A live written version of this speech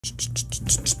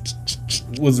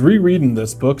Was rereading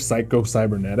this book,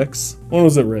 Psycho-Cybernetics. When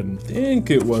was it written? I think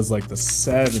it was like the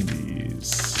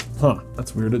 70s. Huh,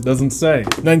 that's weird, it doesn't say.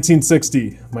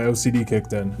 1960, my OCD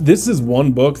kicked in. This is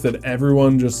one book that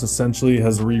everyone just essentially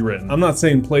has rewritten. I'm not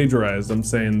saying plagiarized, I'm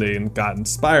saying they got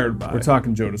inspired by. We're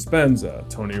talking Joe Dispenza,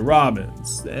 Tony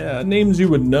Robbins, names you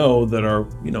would know that are,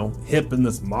 hip in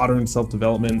this modern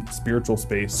self-development spiritual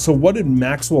space. So what did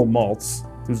Maxwell Maltz,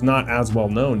 who's not as well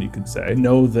known, you could say,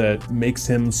 know that makes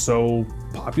him so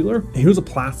popular? He was a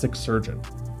plastic surgeon.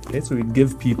 Okay, so he'd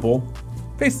give people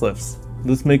facelifts.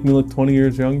 Does this make me look 20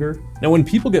 years younger? Now, when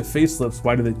people get facelifts,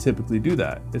 why do they typically do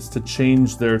that? It's to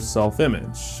change their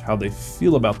self-image, how they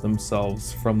feel about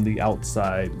themselves from the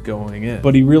outside going in.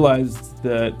 But he realized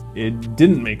that it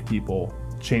didn't make people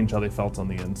change how they felt on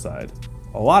the inside.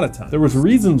 A lot of times. There was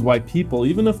reasons why people,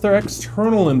 even if their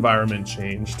external environment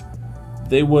changed,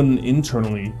 they wouldn't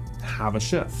internally have a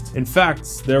shift. In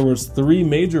fact, there was 3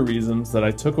 major reasons that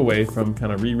I took away from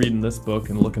kind of rereading this book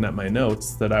and looking at my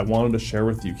notes that I wanted to share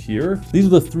with you here. These are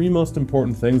the 3 most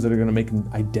important things that are going to make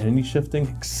identity shifting,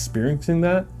 experiencing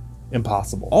that,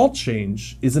 impossible. All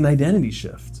change is an identity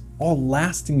shift. All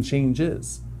lasting change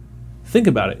is. Think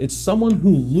about it. It's someone who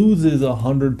loses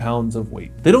 100 pounds of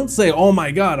weight. They don't say, oh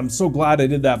my God, I'm so glad I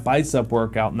did that bicep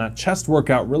workout and that chest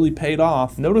workout really paid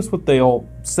off. Notice what they all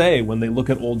say when they look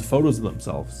at old photos of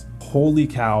themselves. Holy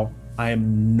cow, I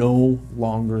am no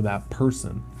longer that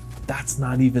person. That's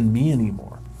not even me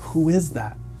anymore. Who is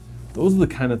that? Those are the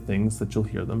kind of things that you'll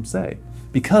hear them say,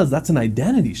 because that's an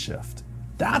identity shift.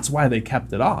 That's why they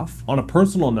kept it off. On a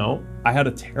personal note, I had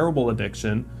a terrible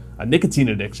addiction, a nicotine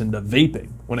addiction to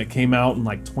vaping. When it came out in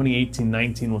like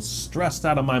 2018-19, was stressed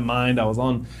out of my mind. I was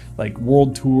on like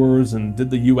world tours and did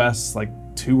the US like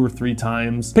 2 or 3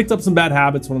 times. Picked up some bad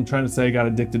habits. What I'm trying to say, I got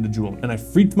addicted to juuling. And I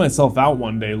freaked myself out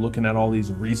one day looking at all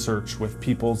these research with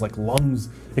people's like lungs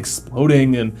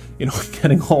exploding and,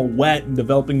 getting all wet and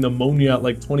developing pneumonia at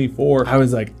like 24. I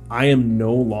was like, I am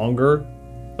no longer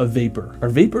a vapor. Are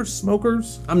vapors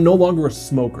smokers? I'm no longer a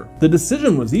smoker. The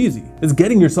decision was easy. It's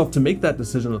getting yourself to make that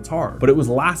decision that's hard, but it was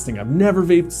lasting. I've never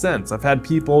vaped since. I've had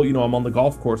people, I'm on the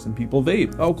golf course and people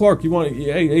vape. Oh, Clark,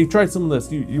 hey, try some of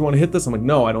this. You want to hit this? I'm like,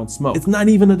 no, I don't smoke. It's not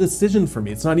even a decision for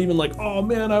me. It's not even like, oh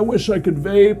man, I wish I could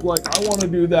vape. Like, I want to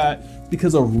do that.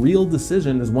 Because a real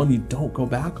decision is one you don't go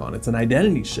back on. It's an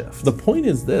identity shift. The point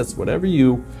is this, whatever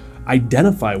you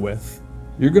identify with,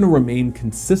 you're going to remain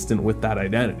consistent with that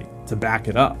identity. To back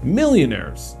it up.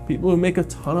 Millionaires, people who make a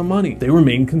ton of money, they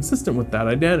remain consistent with that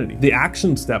identity. The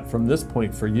action step from this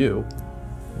point for you,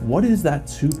 what is that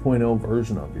 2.0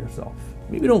 version of yourself?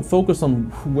 Maybe don't focus on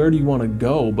where do you want to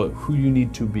go, but who you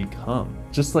need to become.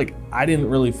 Just like I didn't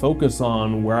really focus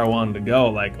on where I wanted to go,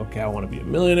 like, okay, I want to be a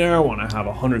millionaire, I want to have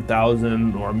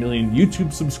 100,000 or 1 million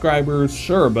YouTube subscribers,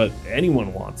 sure, but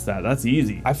anyone wants that, that's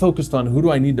easy. I focused on who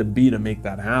do I need to be to make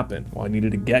that happen? Well, I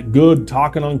needed to get good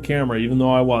talking on camera, even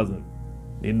though I wasn't.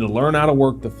 Needed to learn how to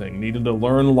work the thing, needed to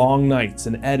learn long nights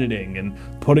and editing and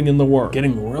putting in the work,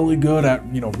 getting really good at,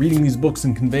 reading these books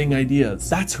and conveying ideas.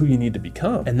 That's who you need to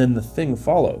become. And then the thing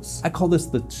follows. I call this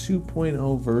the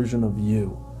 2.0 version of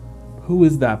you. Who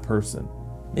is that person?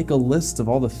 Make a list of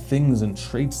all the things and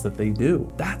traits that they do.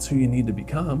 That's who you need to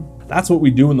become. That's what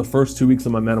we do in the first 2 weeks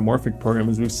of my Metamorphic program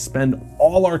is we spend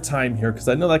all our time here, because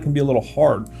I know that can be a little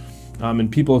hard.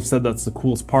 And people have said that's the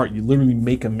coolest part. You literally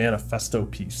make a manifesto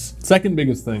piece. Second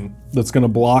biggest thing that's gonna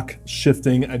block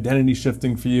shifting, identity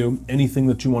shifting for you, anything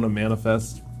that you wanna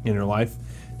manifest in your life,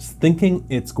 is thinking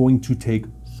it's going to take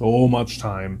so much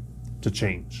time to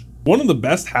change. One of the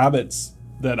best habits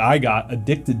that I got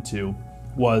addicted to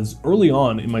was early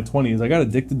on in my 20s, I got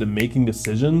addicted to making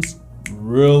decisions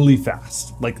really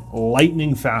fast, like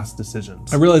lightning fast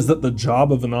decisions. I realized that the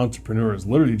job of an entrepreneur is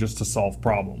literally just to solve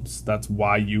problems. That's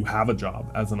why you have a job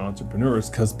as an entrepreneur, is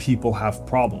because people have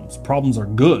problems. Problems are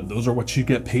good. Those are what you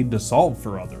get paid to solve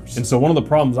for others. And so one of the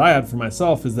problems I had for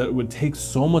myself is that it would take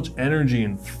so much energy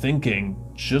and thinking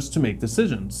just to make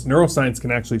decisions. Neuroscience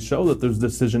can actually show that there's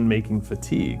decision-making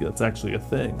fatigue. That's actually a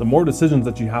thing. The more decisions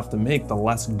that you have to make, the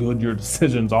less good your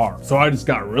decisions are. So I just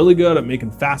got really good at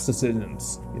making fast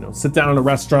decisions. Sit down in a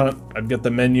restaurant, I'd get the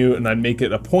menu and I'd make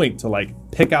it a point to like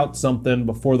pick out something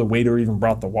before the waiter even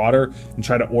brought the water and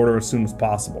try to order as soon as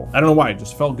possible. I don't know why, it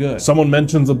just felt good. Someone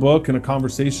mentions a book in a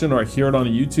conversation or I hear it on a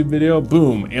YouTube video,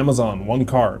 boom, Amazon, 1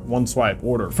 cart, 1 swipe,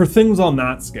 order. For things on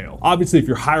that scale. Obviously, if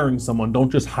you're hiring someone, don't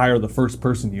just hire the first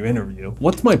person you interview.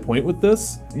 What's my point with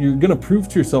this? You're gonna prove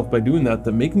to yourself by doing that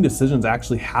making decisions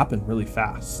actually happen really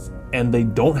fast. And they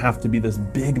don't have to be this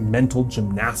big mental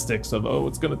gymnastics of, oh,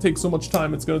 it's gonna take so much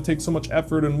time, it's gonna take so much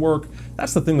effort and work.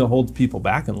 That's the thing that holds people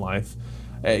back in life.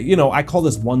 You know, I call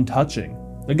this one touching.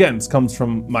 Again, this comes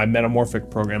from my metamorphic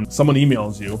program. Someone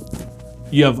emails you,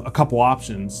 you have a couple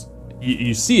options.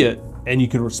 You see it and you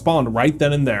can respond right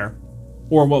then and there.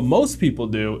 Or what most people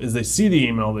do is they see the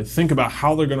email, they think about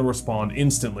how they're gonna respond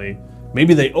instantly.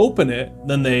 Maybe they open it,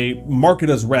 then they mark it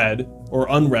as read or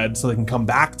unread so they can come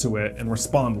back to it and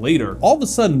respond later. All of a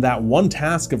sudden, that one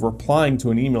task of replying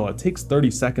to an email that takes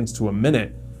 30 seconds to a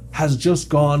minute has just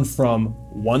gone from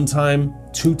 1 time,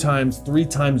 2 times, 3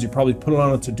 times. You probably put it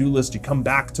on a to-do list, you come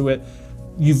back to it.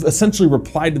 You've essentially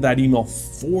replied to that email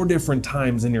 4 different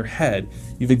times in your head.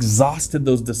 You've exhausted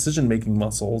those decision-making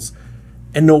muscles.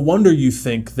 And no wonder you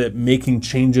think that making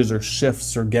changes or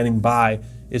shifts or getting by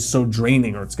is so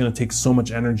draining, or it's gonna take so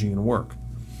much energy and work.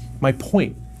 My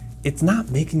point, it's not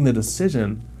making the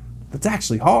decision that's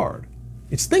actually hard.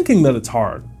 It's thinking that it's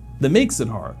hard that makes it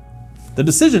hard. The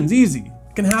decision's easy.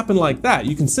 It can happen like that.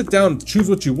 You can sit down, choose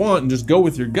what you want, and just go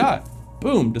with your gut.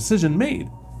 Boom, decision made.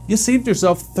 You saved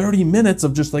yourself 30 minutes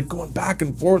of just like going back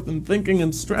and forth and thinking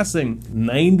and stressing.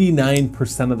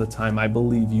 99% of the time, I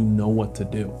believe you know what to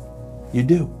do. You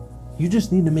do. You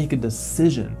just need to make a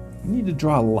decision. You need to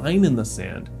draw a line in the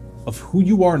sand of who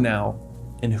you are now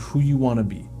and who you want to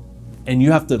be. And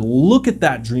you have to look at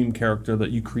that dream character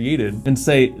that you created and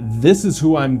say, this is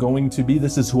who I'm going to be.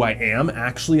 This is who I am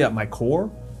actually at my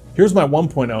core. Here's my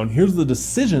 1.0, and here's the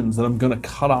decisions that I'm gonna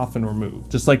cut off and remove.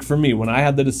 Just like for me, when I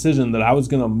had the decision that I was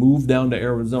gonna move down to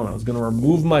Arizona, I was gonna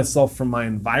remove myself from my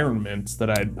environment that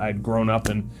I'd grown up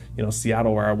in, you know,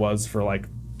 Seattle, where I was for like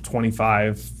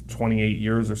 25, 28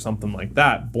 years or something like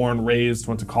that. Born, raised,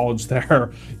 went to college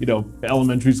there, you know,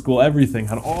 elementary school, everything,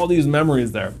 had all these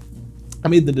memories there. I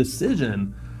made the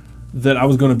decision that I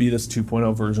was gonna be this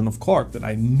 2.0 version of Clark that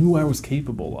I knew I was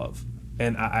capable of.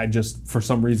 And I just, for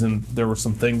some reason, there were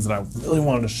some things that I really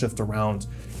wanted to shift around,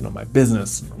 you know, my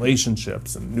business,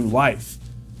 relationships, and new life.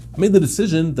 I made the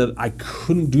decision that I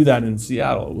couldn't do that in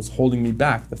Seattle. It was holding me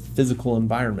back, the physical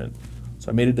environment.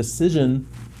 So I made a decision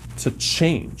to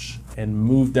change and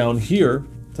move down here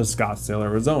to Scottsdale,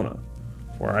 Arizona,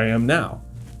 where I am now.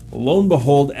 Lo and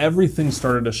behold, everything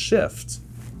started to shift.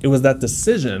 It was that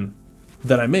decision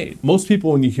that I made. Most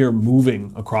people, when you hear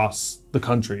moving across the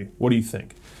country, what do you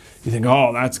think? You think,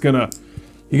 oh, that's gonna,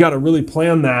 you gotta really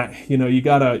plan that. You know, you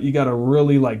gotta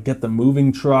really like get the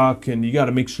moving truck, and you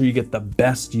gotta make sure you get the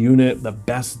best unit, the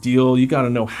best deal. You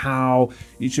gotta know how.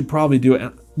 You should probably do it.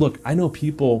 And look, I know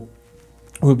people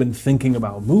who have been thinking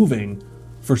about moving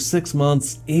for 6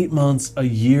 months, 8 months, a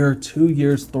year, 2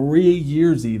 years, 3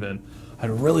 years even. I'd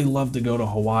really love to go to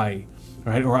Hawaii,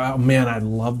 right? Or, oh man, I'd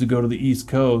love to go to the East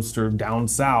Coast or down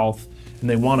south, and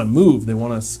they wanna move, they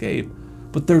wanna escape.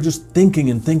 But they're just thinking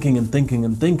and thinking and thinking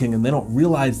and thinking, and they don't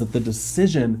realize that the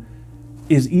decision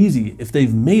is easy. If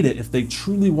they've made it, if they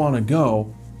truly want to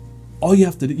go, all you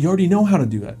have to do, you already know how to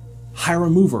do it. Hire a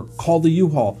mover, call the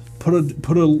U-Haul,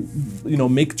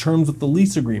 make terms with the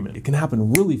lease agreement. It can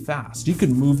happen really fast. You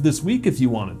can move this week if you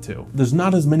wanted to. There's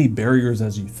not as many barriers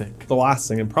as you think. The last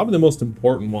thing, and probably the most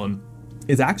important one,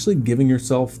 is actually giving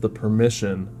yourself the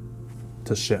permission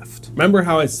to shift. Remember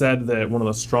how I said that one of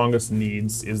the strongest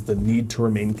needs is the need to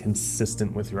remain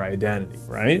consistent with your identity,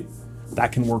 right?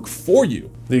 That can work for you.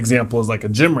 The example is like a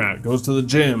gym rat, goes to the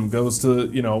gym, goes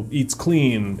to, eats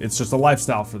clean. It's just a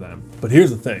lifestyle for them. But here's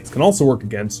the thing, it can also work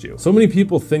against you. So many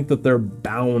people think that they're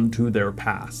bound to their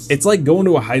past. It's like going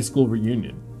to a high school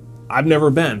reunion. I've never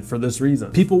been for this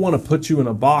reason. People want to put you in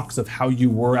a box of how you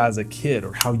were as a kid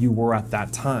or how you were at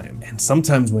that time. And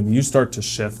sometimes when you start to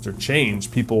shift or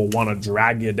change, people want to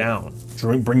drag you down,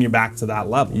 bring you back to that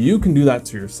level. You can do that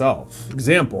to yourself.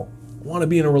 Example, I want to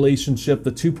be in a relationship.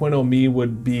 The 2.0 me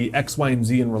would be X, Y, and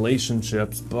Z in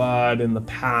relationships, but in the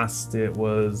past it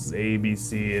was A, B,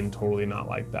 C, and totally not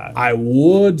like that. I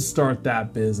would start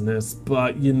that business,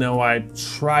 but I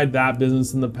tried that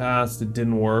business in the past, it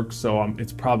didn't work, so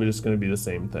it's probably just going to be the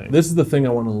same thing. This is the thing I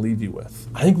want to leave you with.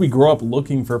 I think we grow up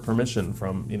looking for permission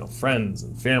from, friends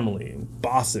and family and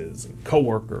bosses and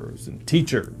coworkers and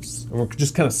teachers. And we're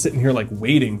just kind of sitting here like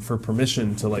waiting for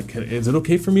permission to is it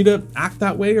okay for me to act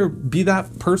that way or be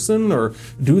that person or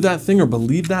do that thing or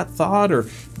believe that thought or,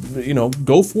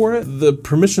 go for it? The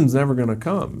permission's never gonna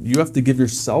come. You have to give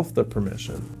yourself the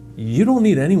permission. You don't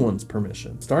need anyone's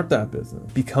permission. Start that business.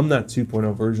 Become that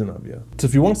 2.0 version of you. So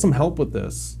if you want some help with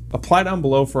this, apply down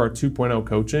below for our 2.0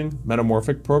 coaching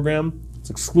metamorphic program. It's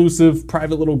exclusive,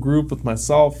 private little group with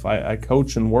myself. I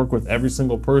coach and work with every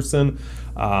single person,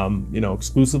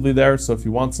 exclusively there. So if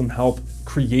you want some help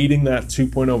creating that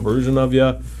 2.0 version of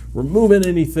you, removing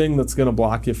anything that's gonna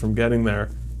block you from getting there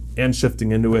and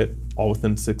shifting into it all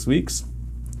within 6 weeks,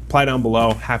 Reply down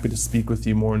below. Happy to speak with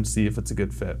you more and see if it's a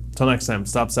good fit. Till next time,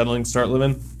 stop settling, start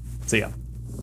living. See ya.